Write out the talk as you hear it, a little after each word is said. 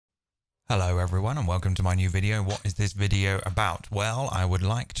Hello everyone and welcome to my new video. What is this video about? Well, I would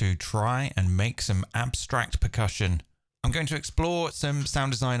like to try and make some abstract percussion. I'm going to explore some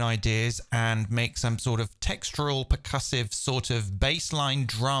sound design ideas and make some sort of textural percussive sort of bassline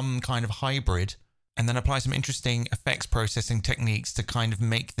drum kind of hybrid, and then apply some interesting effects processing techniques to kind of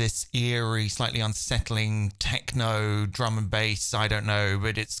make this eerie, slightly unsettling techno drum and bass. I don't know,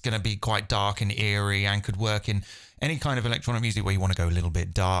 but it's going to be quite dark and eerie and could work in any kind of electronic music where you want to go a little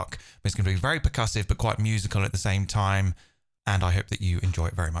bit dark. But it's going to be very percussive but quite musical at the same time, and I hope that you enjoy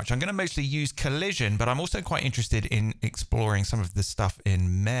it very much. I'm going to mostly use Collision, but I'm also quite interested in exploring some of the stuff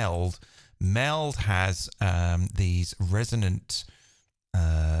in Meld. Meld has these resonant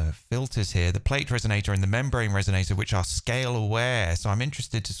filters here, the plate resonator and the membrane resonator, which are scale aware. So I'm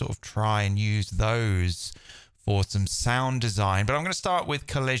interested to sort of try and use those for some sound design, but I'm going to start with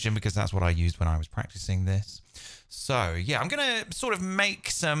Collision because that's what I used when I was practicing this. So yeah, I'm going to sort of make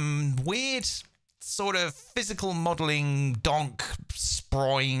some weird sort of physical modeling donk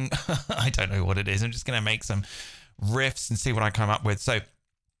sproing. I don't know what it is. I'm just going to make some riffs and see what I come up with. So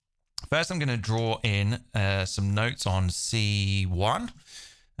first I'm going to draw in some notes on C1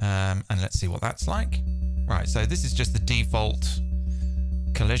 and let's see what that's like. Right, so this is just the default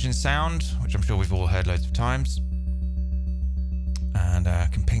Collision sound, which I'm sure we've all heard loads of times. And I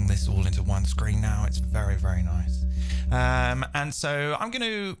can ping this all into one screen now. It's very, very nice. And so I'm going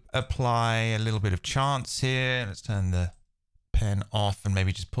to apply a little bit of chance here. Let's turn the pen off and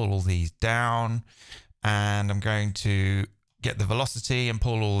maybe just pull all these down. And I'm going to get the velocity and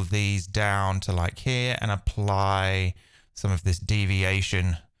pull all of these down to like here and apply some of this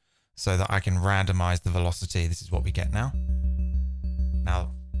deviation so that I can randomize the velocity. This is what we get now.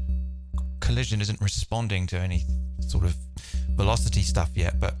 Now, Collision isn't responding to any sort of velocity stuff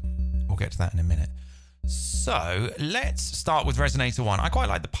yet, but we'll get to that in a minute. So let's start with Resonator 1. I quite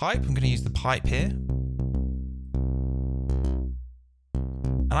like the pipe. I'm going to use the pipe here.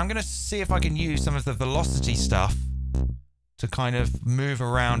 And I'm going to see if I can use some of the velocity stuff to kind of move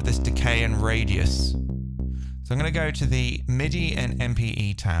around this decay and radius. So I'm going to go to the MIDI and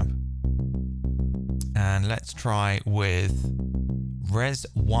MPE tab. And let's try with Res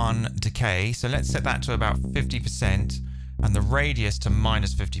 1 decay. So let's set that to about 50% and the radius to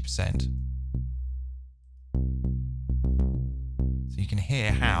minus 50%. So you can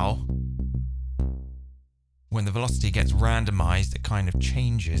hear how when the velocity gets randomized, it kind of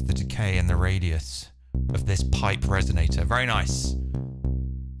changes the decay and the radius of this pipe resonator. Very nice.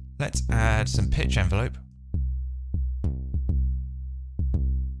 Let's add some pitch envelope.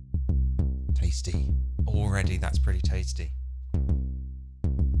 Tasty. Already that's pretty tasty.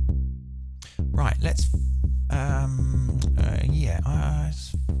 Right, let's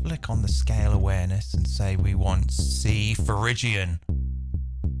flick on the scale awareness and say we want C Phrygian,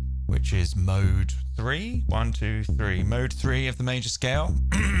 which is mode 3. 1, 2, 3. Mode 3 of the major scale.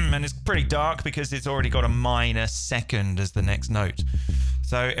 And it's pretty dark because it's already got a minor second as the next note.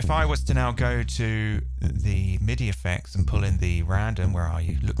 So if I was to now go to the MIDI effects and pull in the random, where are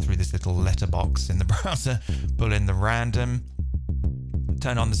you? Look through this little letterbox in the browser, pull in the random,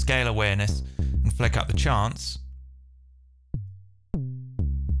 turn on the scale awareness and flick up the chance.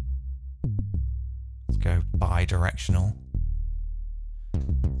 Let's go bi-directional.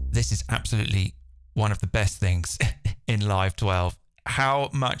 This is absolutely one of the best things in Live 12. How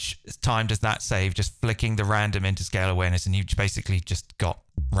much time does that save just flicking the random into scale awareness and you've basically just got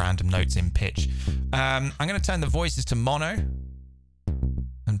random notes in pitch. I'm going to turn the voices to mono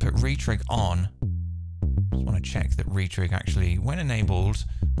and put retrig on. Just want to check that retrig actually, when enabled,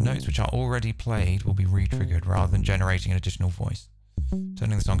 notes which are already played will be retriggered rather than generating an additional voice.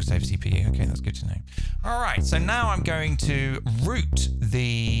 Turning this on to save CPU. Okay, that's good to know. All right, so now I'm going to route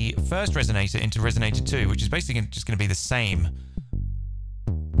the first resonator into resonator 2, which is basically just going to be the same.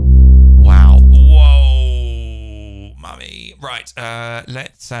 Wow. Whoa, mummy. Right,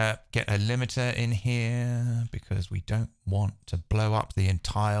 let's get a limiter in here because we don't want to blow up the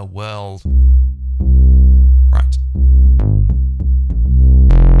entire world. Right.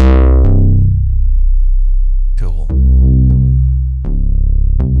 Cool.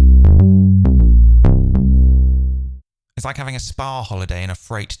 It's like having a spa holiday in a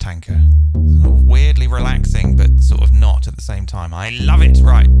freight tanker. Sort of weirdly relaxing, but sort of not at the same time. I love it.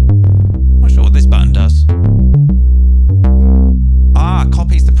 Right. Not sure what this button does. Ah,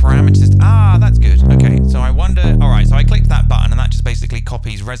 copies the parameters. Ah, that's good. Okay, so I wonder... All right, so I clicked that button and that just basically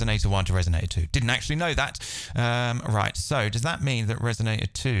copies Resonator 1 to Resonator 2. Didn't actually know that. Right, so does that mean that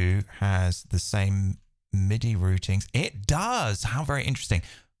Resonator 2 has the same MIDI routings? It does. How very interesting.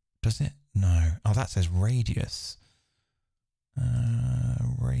 Does it? No. Oh, that says radius.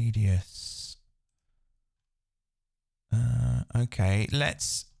 Radius. radius. Okay,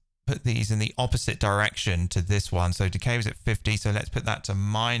 let's put these in the opposite direction to this one. So decay was at 50, so let's put that to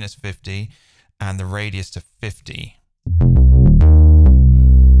 -50 and the radius to 50.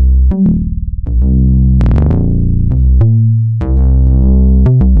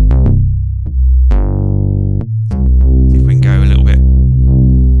 See if we can go a little bit.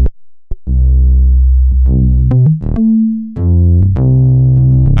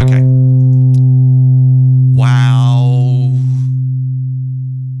 Okay. Wow.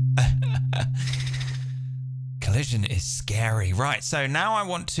 Collision is scary. Right, so now I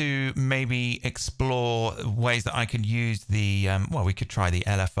want to maybe explore ways that I could use the, well, we could try the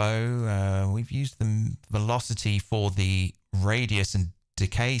LFO. We've used the velocity for the radius and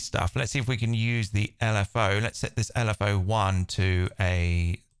decay stuff. Let's see if we can use the LFO. Let's set this LFO1 to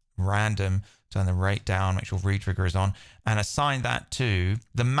a random, turn the rate down, make sure retrigger is on, and assign that to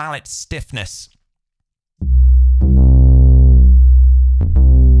the mallet stiffness.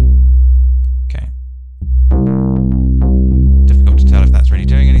 Okay. Difficult to tell if that's really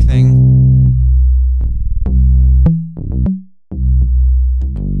doing anything.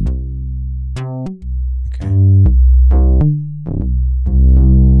 Okay.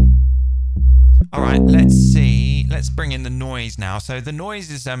 All right, let's see. Let's bring in the noise now. So the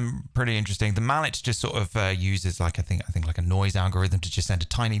noise is pretty interesting. The mallet just sort of uses like I think like a noise algorithm to just send a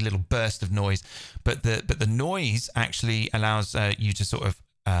tiny little burst of noise, but the noise actually allows you to sort of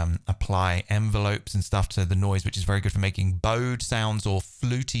apply envelopes and stuff to the noise, which is very good for making bowed sounds or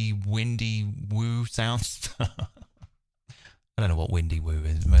fluty, windy woo sounds. I don't know what windy woo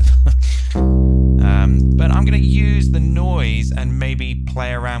is, but I'm going to use the noise and maybe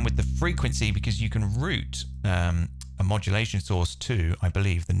play around with the frequency, because you can route a modulation source to, I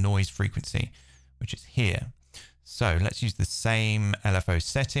believe, the noise frequency, which is here. So let's use the same LFO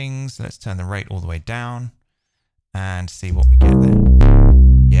settings. Let's turn the rate all the way down and see what we get there.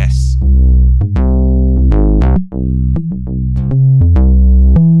 Yes.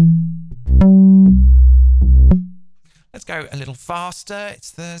 Let's go a little faster. It's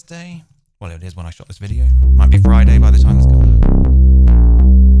Thursday. Well, it is when I shot this video. Might be Friday by the time this comes.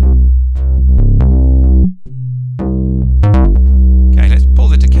 Okay, let's pull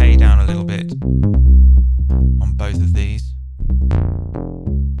the decay down a little bit on both of these.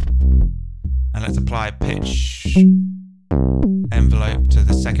 And let's apply a pitch envelope to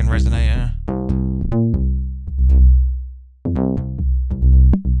the second resonator.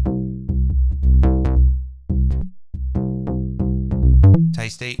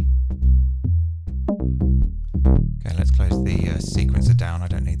 Tasty. Okay, let's close the sequencer down. I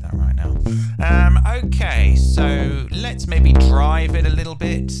don't need that right now. Okay, so let's maybe drive it a little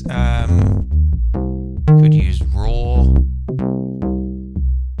bit. Could use raw.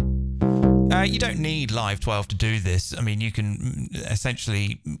 You don't need Live 12 to do this. I mean, you can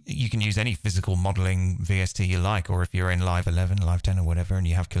essentially, you can use any physical modeling VST you like, or if you're in Live 11, Live 10 or whatever, and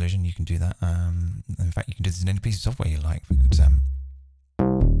you have Collision, you can do that. In fact, you can do this in any piece of software you like. But,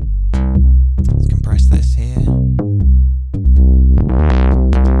 let's compress this here. A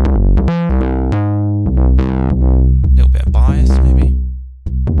little bit of bias, maybe.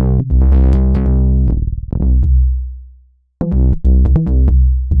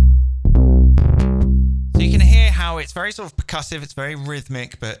 So you can hear how it's very sort of percussive, it's very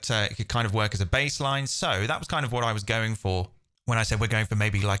rhythmic, but it could kind of work as a bass line. So that was kind of what I was going for when I said we're going for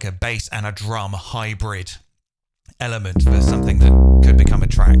maybe like a bass and a drum hybrid element for something that could become a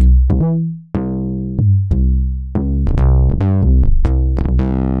track.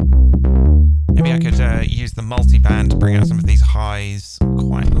 Maybe I could use the multiband to bring out some of these highs.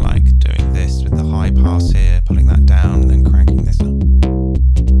 Quite like doing this with the high pass here, pulling that down and then cranking this up.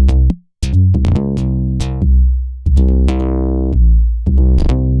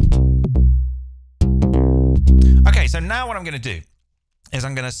 Okay, so now what I'm going to do is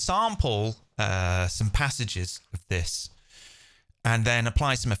I'm going to sample some passages of this and then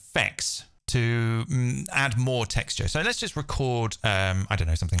apply some effects to add more texture. So let's just record, I don't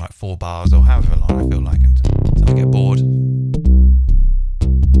know, something like 4 bars or however long I feel like until I get bored.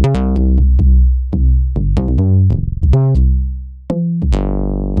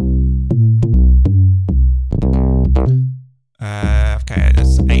 Okay,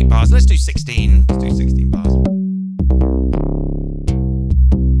 that's 8 bars. Let's do 16. Let's do 16 bars.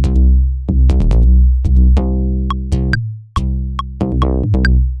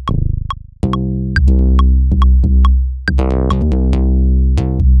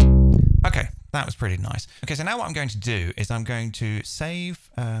 That was pretty nice. Okay, so now what I'm going to do is I'm going to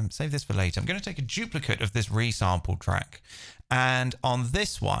save this for later. I'm going to take a duplicate of this resample track, and on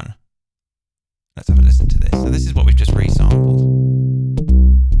this one, Let's have a listen to this. So this is what we've just resampled.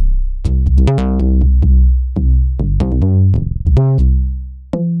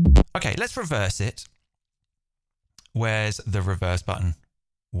 Okay, let's reverse it. Where's the reverse button?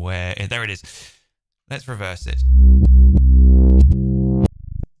 There it is. Let's reverse it.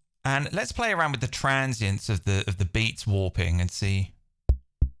 And let's play around with the transients of the beats warping and see.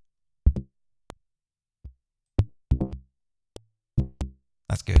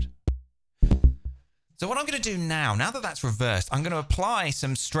 That's good. So what I'm going to do now that that's reversed, I'm going to apply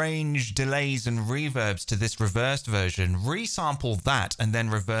some strange delays and reverbs to this reversed version, resample that and then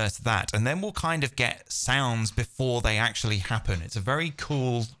reverse that, and then we'll kind of get sounds before they actually happen. It's a very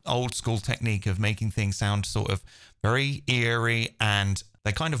cool old school technique of making things sound sort of very eerie, and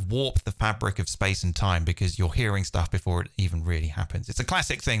they kind of warp the fabric of space and time because you're hearing stuff before it even really happens. It's a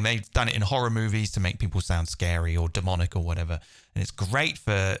classic thing. They've done it in horror movies to make people sound scary or demonic or whatever, and it's great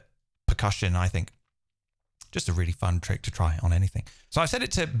for percussion, I think. Just a really fun trick to try on anything. So I've set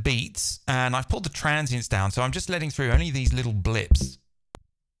it to beats and I've pulled the transients down. So I'm just letting through only these little blips.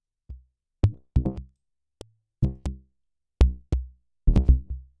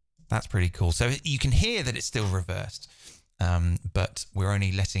 That's pretty cool. So you can hear that it's still reversed, but we're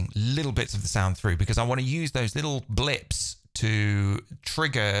only letting little bits of the sound through because I want to use those little blips to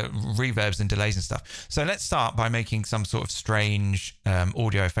trigger reverbs and delays and stuff. So let's start by making some sort of strange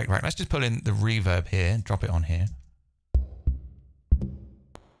audio effect. Right, let's just pull in the reverb here and drop it on here.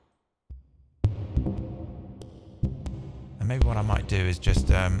 And maybe what I might do is just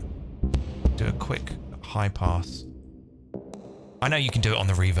do a quick high pass. I know you can do it on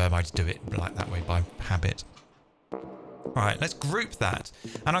the reverb, I just do it like that way by habit. All right, let's group that.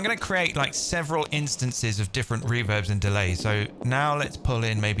 And I'm going to create like several instances of different reverbs and delays. So now let's pull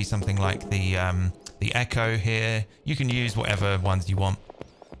in maybe something like the echo here. You can use whatever ones you want.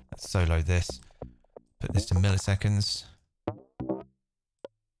 Let's solo this. Put this to milliseconds. You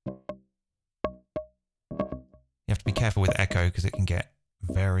have to be careful with echo because it can get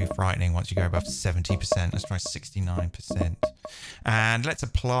very frightening once you go above 70%. Let's try 69%. And let's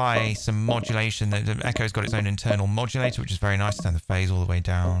apply some modulation. The echo's got its own internal modulator, which is very nice. Turn the phase all the way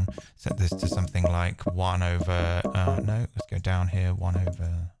down. Set this to something like 1 over, no, let's go down here, 1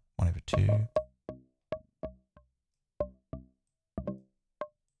 over 2.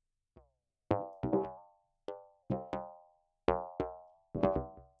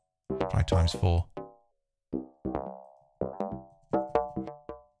 Try times 4.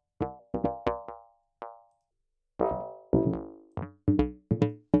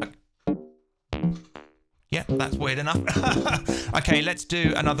 Yeah, that's weird enough. Okay, let's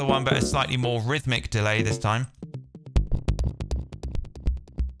do another one, but a slightly more rhythmic delay this time.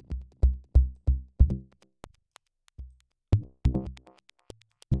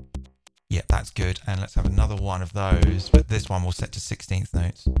 Yeah, that's good. And let's have another one of those, but this one we'll set to 16th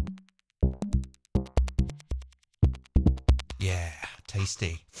notes. Yeah,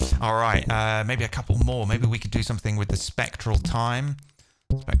 tasty. All right, maybe a couple more. Maybe we could do something with the spectral time.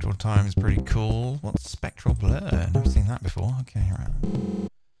 Spectral time is pretty cool. What's spectral blur? Never seen that before. Okay, right.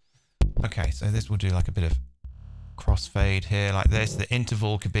 Okay, so this will do like a bit of crossfade here like this. The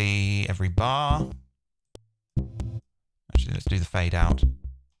interval could be every bar. Actually, let's do the fade out.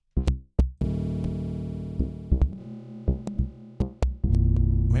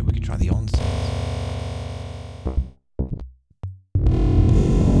 Maybe we could try the onset.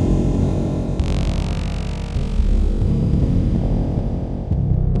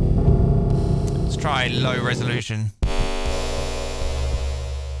 Try low resolution.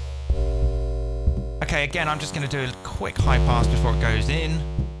 Okay, again, I'm just going to do a quick high pass before it goes in.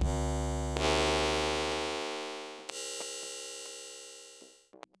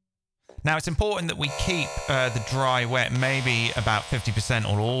 Now, it's important that we keep the dry wet, maybe about 50%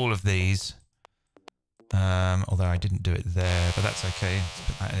 on all of these. Although I didn't do it there, but that's okay. Let's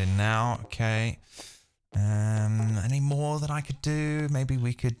put that in now. Okay. Any more that I could do? Maybe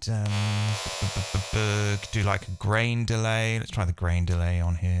we could do like a grain delay. Let's try the grain delay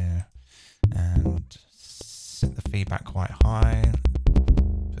on here and set the feedback quite high.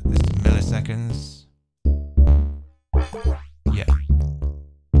 Put this to milliseconds. Yeah.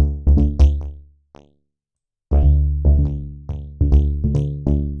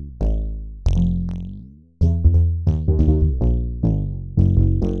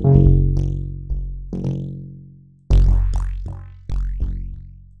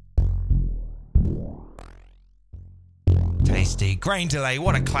 Grain delay,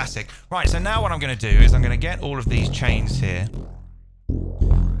 what a classic. Right, so now what I'm going to do is I'm going to get all of these chains here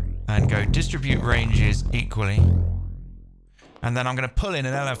and go distribute ranges equally. And then I'm going to pull in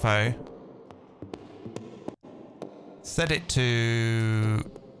an LFO set it to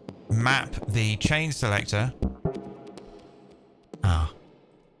map the change selector. Ah.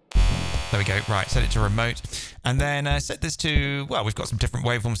 There we go. Right, set it to remote. And then set this to, well, we've got some different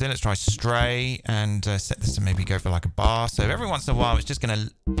waveforms here. Let's try stray and set this to maybe go for like a bar. So every once in a while, it's just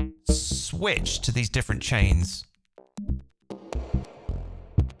going to switch to these different chains.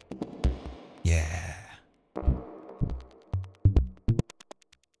 Yeah.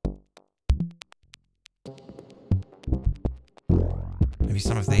 Maybe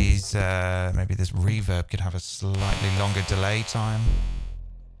some of these, maybe this reverb could have a slightly longer delay time.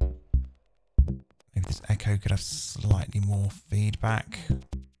 Maybe this echo could have slightly more feedback.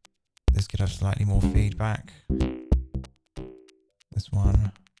 This could have slightly more feedback. This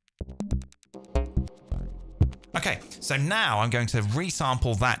one. Okay, so now I'm going to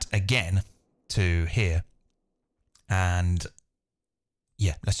resample that again to here. And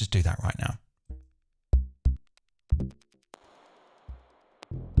yeah, let's just do that right now.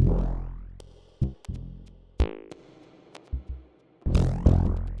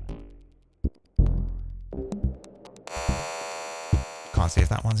 Can't see if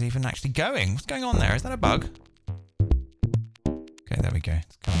that one's even actually going. What's going on there? Is that a bug? Okay, there we go.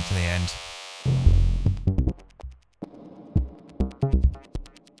 It's coming to the end.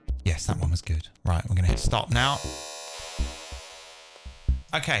 Yes, that one was good. Right, we're going to hit stop now.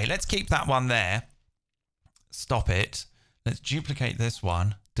 Okay, let's keep that one there. Stop it. Let's duplicate this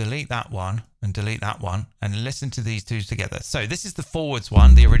one, delete that one, and delete that one, and listen to these two together. So this is the forwards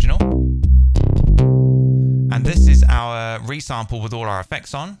one, the original. And this is our resample with all our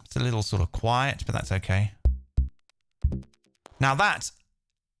effects on. It's a little sort of quiet, but that's okay. Now that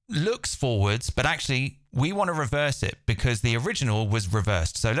looks forwards, but actually we want to reverse it because the original was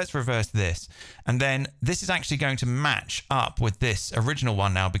reversed. So let's reverse this. And then this is actually going to match up with this original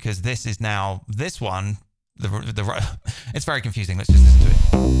one now because this is now this one. It's very confusing. Let's just listen to it.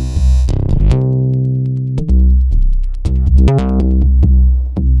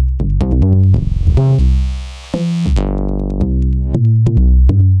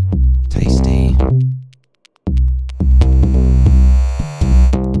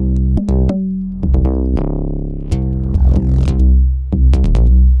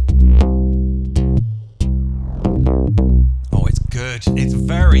 It's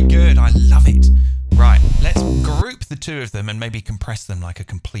very good. I love it. Right, let's group the two of them and maybe compress them like a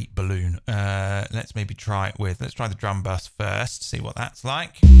complete balloon. Let's maybe try it with, let's try the drum bus first, see what that's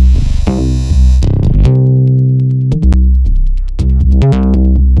like. We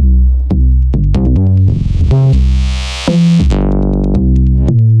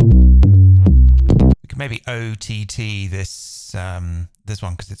could maybe OTT this this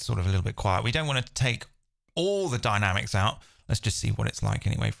one because it's sort of a little bit quiet. We don't want to take all the dynamics out. Let's just see what it's like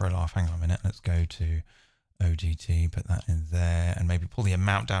anyway for a laugh. Hang on a minute. Let's go to OGT, put that in there, and maybe pull the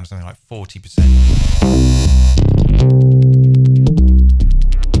amount down to something like 40%.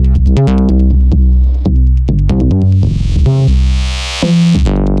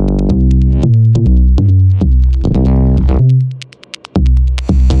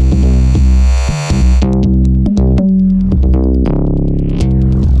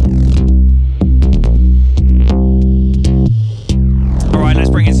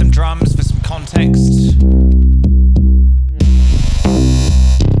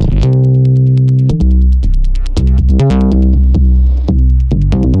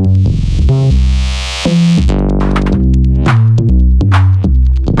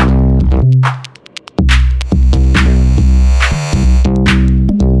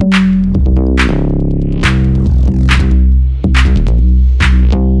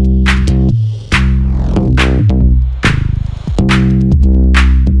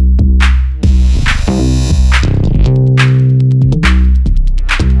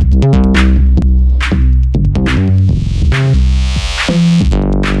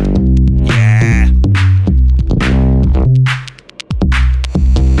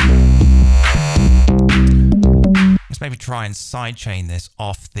 Try and sidechain this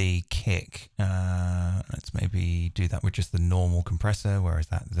off the kick. Let's maybe do that with just the normal compressor. Where is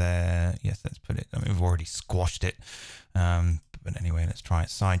that there? Yes, let's put it. I mean, we've already squashed it. But anyway, let's try it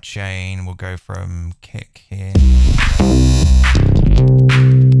sidechain. We'll go from kick here.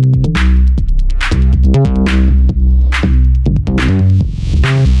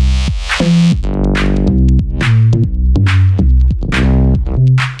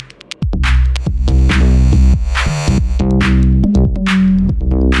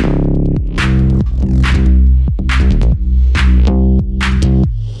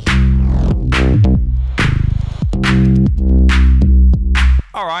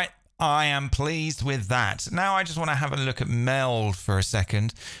 I am pleased with that. Now I just want to have a look at meld for a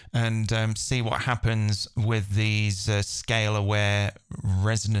second and see what happens with these scale-aware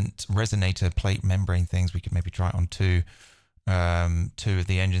resonator plate membrane things. We could maybe try it on two of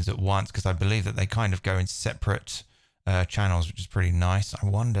the engines at once, because I believe that they kind of go in separate channels, which is pretty nice. I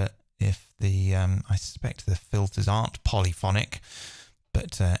wonder if the I suspect the filters aren't polyphonic,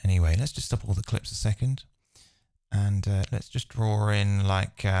 but anyway, let's just stop all the clips a second. And let's just draw in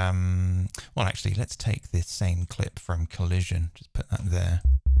like, well, actually, let's take this same clip from Collision. Just put that there.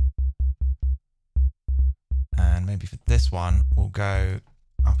 And maybe for this one, we'll go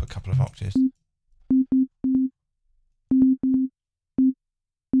up a couple of octaves.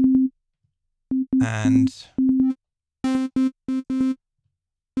 And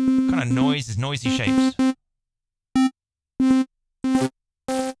kind of noisy shapes.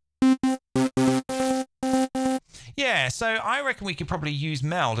 Yeah, so I reckon we could probably use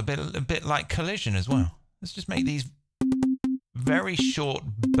meld a bit like Collision as well. Let's just make these very short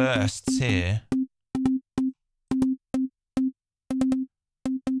bursts here.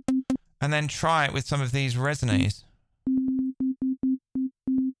 And then try it with some of these resonators.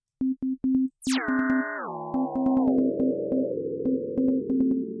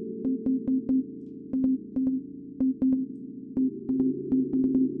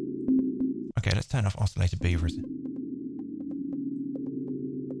 Okay, let's turn off oscillator B for a second.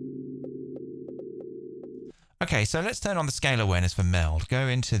 Okay, so let's turn on the scale awareness for meld. Go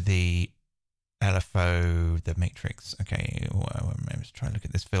into the LFO, the matrix. Okay, well, let's try and look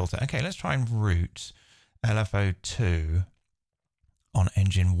at this filter. Okay, let's try and route LFO2 on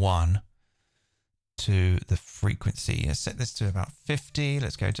engine 1 to the frequency. Let's set this to about 50.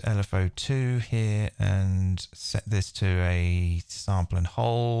 Let's go to LFO2 here and set this to a sample and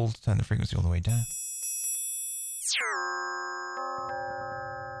hold. Turn the frequency all the way down.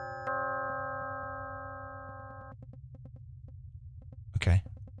 Okay,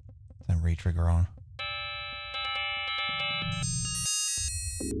 then re-trigger on.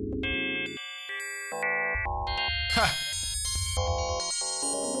 Ha!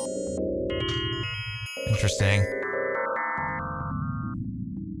 Interesting.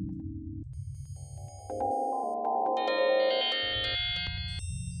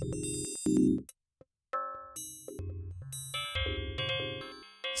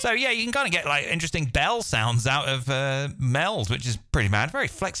 So yeah, you can kind of get like interesting bell sounds out of meld, which is pretty mad. Very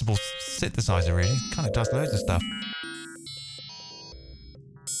flexible synthesizer, really. Kind of does loads of stuff.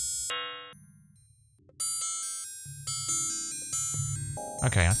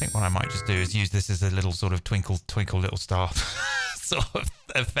 Okay, I think what I might just do is use this as a little sort of twinkle, twinkle, little star sort of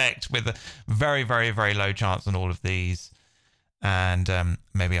effect with a very, very, very low chance on all of these. And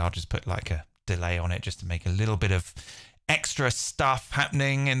maybe I'll just put like a delay on it just to make a little bit of extra stuff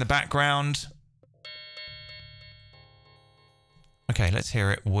happening in the background. Okay, let's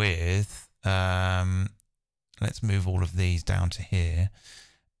hear it with, let's move all of these down to here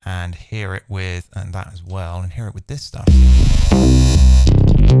and hear it with, and that as well, and hear it with this stuff.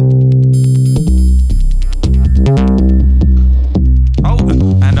 Oh,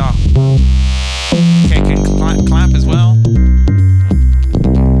 and our kick and clap as well.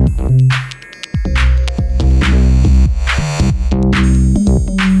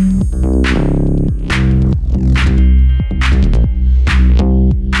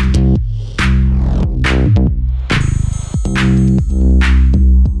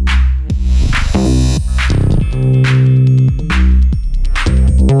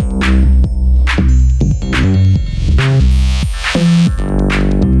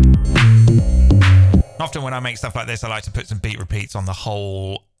 Often when I make stuff like this, I like to put some beat repeats on the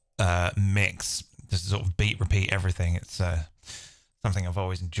whole mix, just to sort of beat repeat everything. It's something I've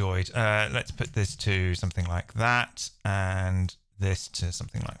always enjoyed. Let's put this to something like that, and this to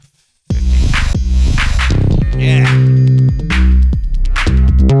something like 50. Yeah.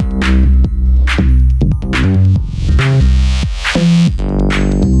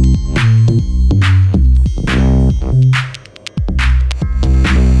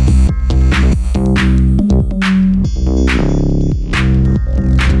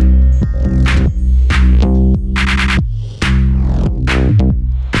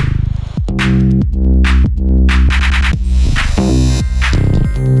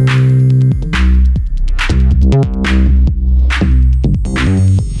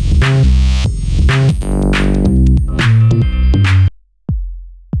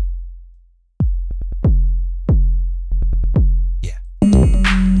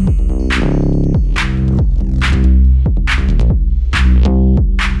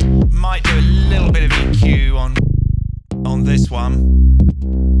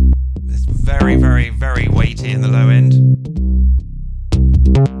 very, very, very weighty in the low end.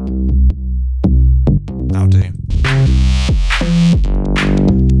 That'll do.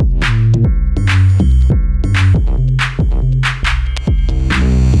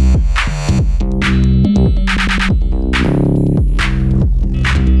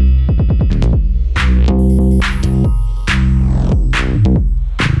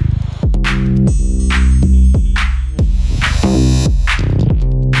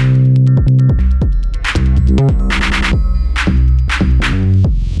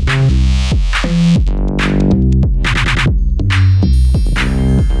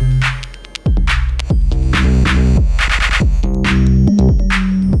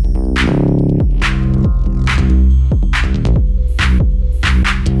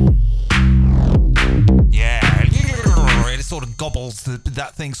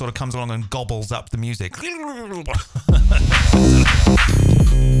 That thing sort of comes along and gobbles up the music.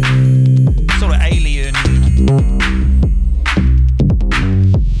 Sort of alien.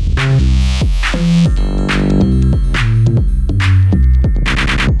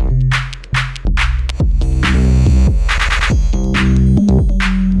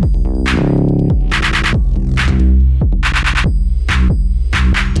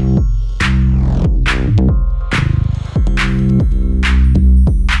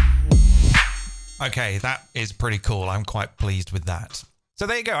 Okay, that is pretty cool. I'm quite pleased with that. So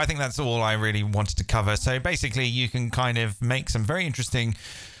there you go. I think that's all I really wanted to cover. So basically you can kind of make some very interesting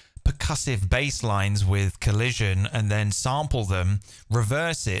percussive bass lines with collision and then sample them,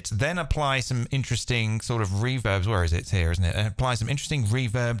 reverse it, then apply some interesting sort of reverbs. Where is it? It's here, isn't it? Apply some interesting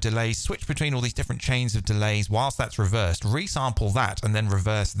reverb delays, switch between all these different chains of delays whilst that's reversed, resample that and then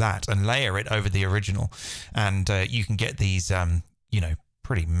reverse that and layer it over the original. And you can get these, you know,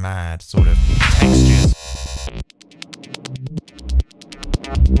 pretty mad sort of textures.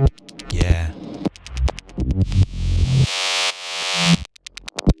 Yeah.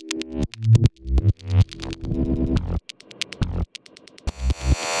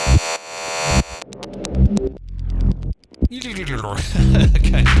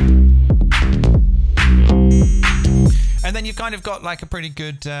 Okay. And then you've kind of got like a pretty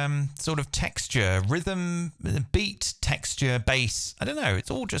good sort of texture, rhythm, beat, texture, bass. I don't know.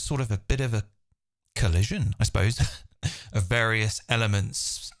 It's all just sort of a bit of a collision, I suppose, of various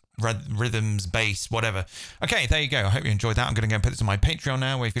elements, rhythms, bass, whatever. Okay, there you go. I hope you enjoyed that. I'm going to go and put this on my Patreon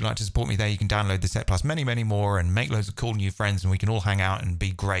now, where if you'd like to support me there, you can download the set plus many, many more and make loads of cool new friends, and we can all hang out and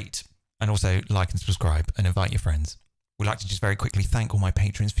be great. And also like and subscribe and invite your friends. We'd like to just very quickly thank all my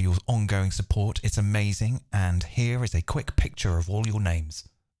patrons for your ongoing support. It's amazing. And here is a quick picture of all your names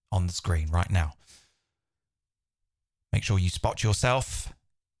on the screen right now. Make sure you spot yourself.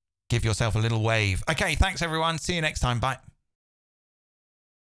 Give yourself a little wave. Okay, thanks everyone. See you next time. Bye.